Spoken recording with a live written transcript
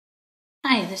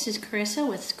Hi, this is Carissa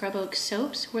with Scrub Oak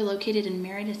Soaps. We're located in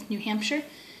Meredith, New Hampshire.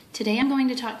 Today I'm going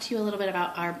to talk to you a little bit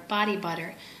about our body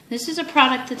butter. This is a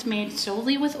product that's made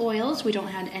solely with oils. We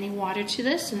don't add any water to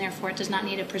this, and therefore it does not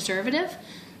need a preservative.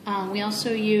 We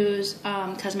also use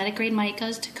cosmetic grade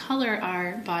micas to color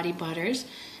our body butters.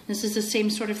 This is the same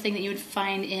sort of thing that you would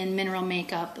find in mineral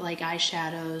makeup like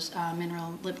eyeshadows,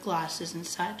 mineral lip glosses and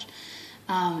such.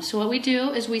 So what we do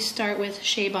is we start with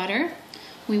shea butter.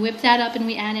 We whip that up and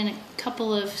we add in a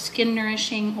couple of skin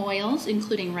nourishing oils,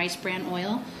 including rice bran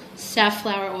oil,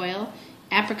 safflower oil,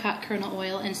 apricot kernel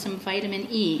oil, and some vitamin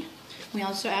E. We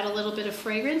also add a little bit of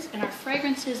fragrance, and our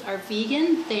fragrances are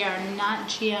vegan. They are not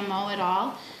GMO at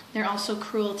all. They're also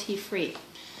cruelty free.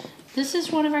 This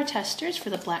is one of our testers for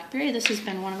the blackberry. This has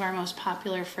been one of our most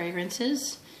popular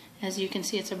fragrances. As you can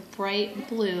see, it's a bright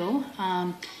blue.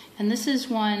 And this is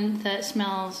one that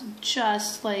smells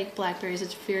just like blackberries.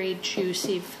 It's very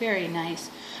juicy, very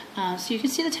nice. So you can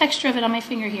see the texture of it on my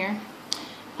finger here.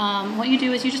 What you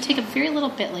do is you just take a very little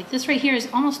bit. Like this right here is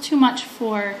almost too much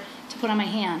to put on my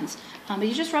hands. But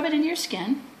you just rub it into your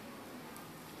skin.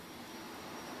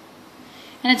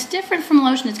 And it's different from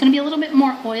lotion. It's going to be a little bit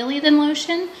more oily than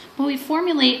lotion, but we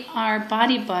formulate our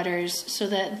body butters so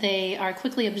that they are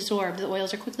quickly absorbed. The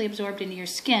oils are quickly absorbed into your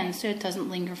skin so it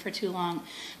doesn't linger for too long.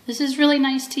 This is really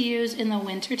nice to use in the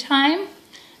winter time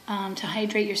to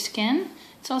hydrate your skin.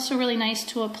 It's also really nice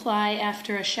to apply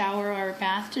after a shower or a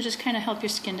bath to just kind of help your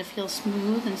skin to feel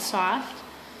smooth and soft.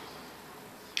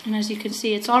 And as you can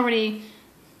see, it's already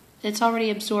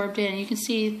absorbed in. You can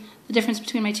see the difference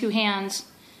between my two hands.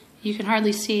 You can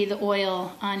hardly see the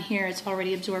oil on here. It's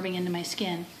already absorbing into my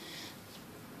skin.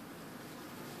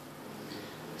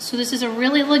 So this is a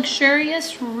really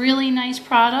luxurious, really nice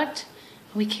product.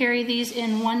 We carry these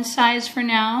in one size for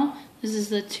now. This is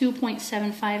the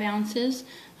 2.75 ounces.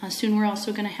 Soon we're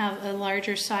also going to have a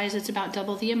larger size that's about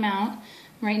double the amount.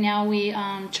 Right now we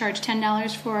charge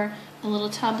 $10 for a little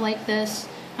tub like this.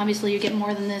 Obviously you get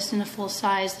more than this in the full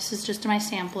size. This is just my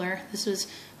sampler. This was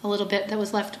a little bit that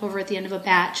was left over at the end of a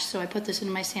batch, so I put this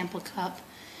in my sample cup.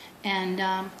 And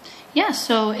yeah,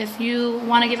 so if you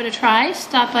want to give it a try,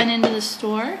 stop on into the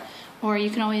store, or you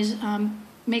can always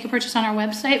make a purchase on our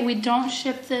website. We don't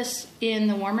ship this in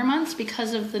the warmer months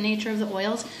because of the nature of the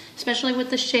oils, especially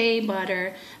with the shea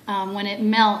butter. When it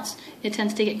melts, it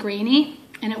tends to get grainy,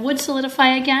 and it would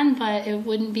solidify again, but it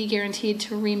wouldn't be guaranteed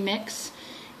to remix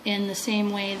in the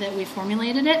same way that we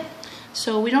formulated it.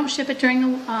 So we don't ship it during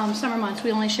the summer months.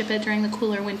 We only ship it during the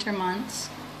cooler winter months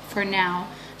for now.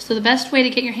 So the best way to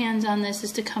get your hands on this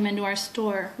is to come into our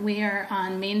store. We are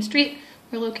on Main Street.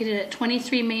 We're located at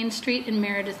 23 Main Street in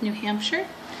Meredith, New Hampshire.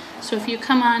 So if you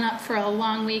come on up for a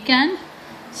long weekend,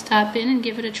 stop in and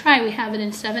give it a try. We have it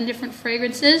in 7 different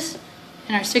fragrances.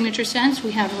 In our signature scents,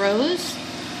 we have rose,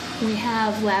 we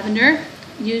have lavender,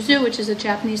 yuzu, which is a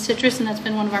Japanese citrus, and that's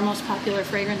been one of our most popular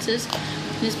fragrances.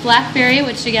 This blackberry,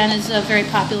 which again is a very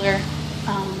popular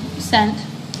scent.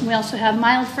 We also have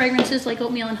mild fragrances like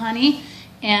oatmeal and honey,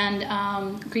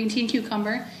 and green tea and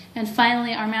cucumber. And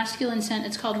finally, our masculine scent,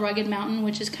 it's called Rugged Mountain,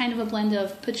 which is kind of a blend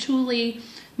of patchouli,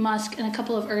 musk, and a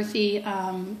couple of earthy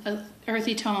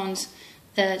tones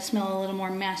that smell a little more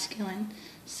masculine.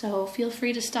 So feel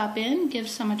free to stop in, give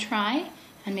some a try,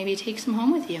 and maybe take some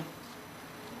home with you.